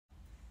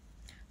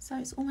So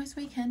it's almost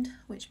weekend,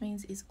 which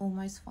means it's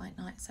almost fight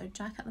night. So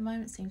Jack at the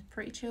moment seems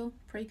pretty chill,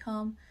 pretty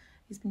calm.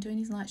 He's been doing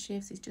his night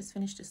shifts. He's just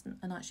finished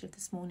a night shift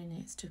this morning.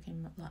 It's took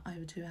him like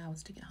over 2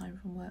 hours to get home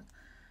from work.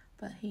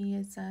 But he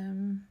is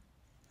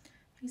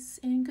he's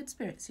in good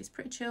spirits. He's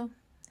pretty chill.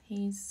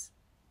 He's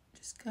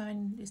just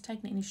he's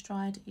taking it in his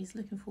stride. He's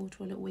looking forward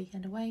to a little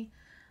weekend away.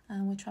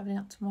 We're travelling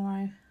up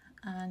tomorrow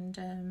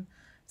and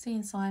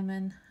seeing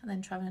Simon, and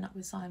then travelling up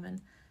with Simon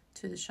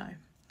to the show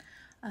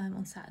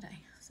on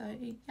Saturday. So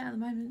yeah, at the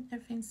moment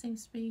everything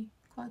seems to be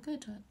quite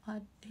good.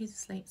 He's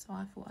asleep, so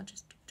I thought I'd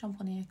just jump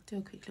on here, do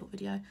a quick little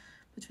video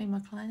between my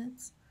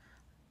clients.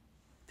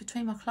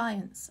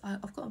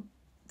 I've got to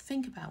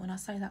think about when I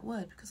say that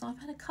word, because I've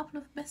had a couple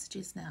of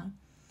messages now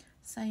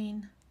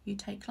saying you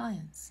take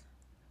clients.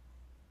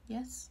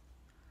 Yes?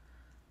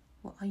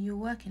 What, are you a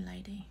working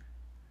lady?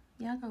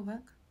 Yeah, I go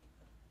work.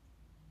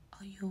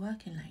 Are you a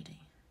working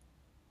lady?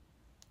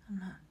 I'm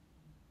like,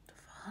 the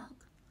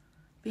fuck?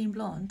 Being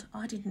blonde,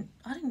 I didn't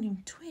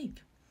even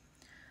twig.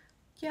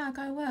 Yeah, I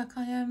go work.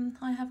 I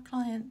have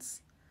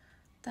clients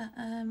that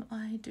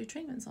I do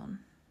treatments on.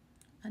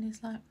 And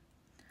he's like,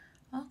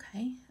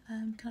 okay,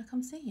 can I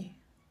come see you?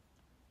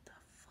 The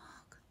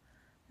fuck?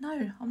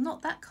 No, I'm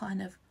not that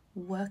kind of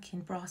working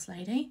brass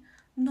lady.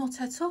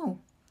 Not at all.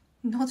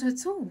 Not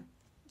at all.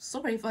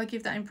 Sorry if I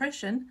give that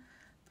impression,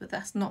 but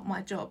that's not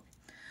my job.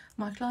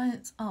 My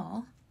clients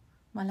are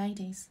my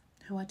ladies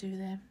who I do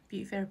their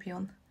beauty therapy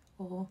on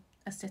or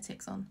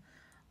aesthetics on.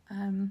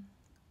 I'm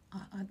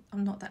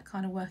not that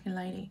kind of working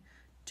lady,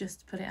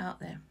 just to put it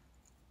out there.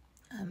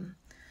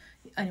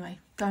 Anyway,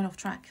 going off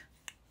track,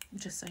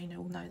 just so you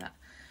all know that.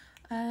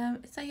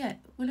 So yeah,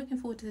 we're looking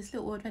forward to this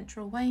little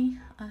adventure away.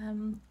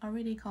 I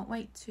really can't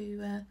wait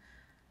to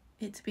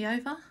it to be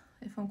over,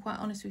 if I'm quite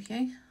honest with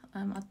you.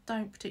 I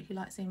don't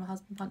particularly like seeing my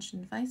husband punched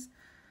in the face,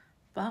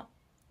 but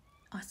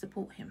I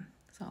support him,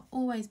 so I'll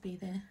always be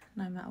there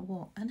no matter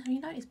what. And have you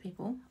noticed,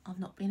 people, I've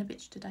not been a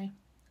bitch today?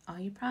 Are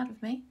you proud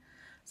of me?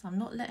 So I'm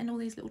not letting all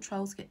these little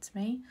trolls get to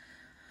me.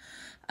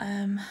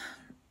 I'm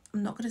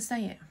not going to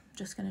say it. I'm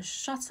just going to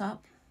shut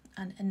up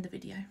and end the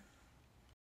video.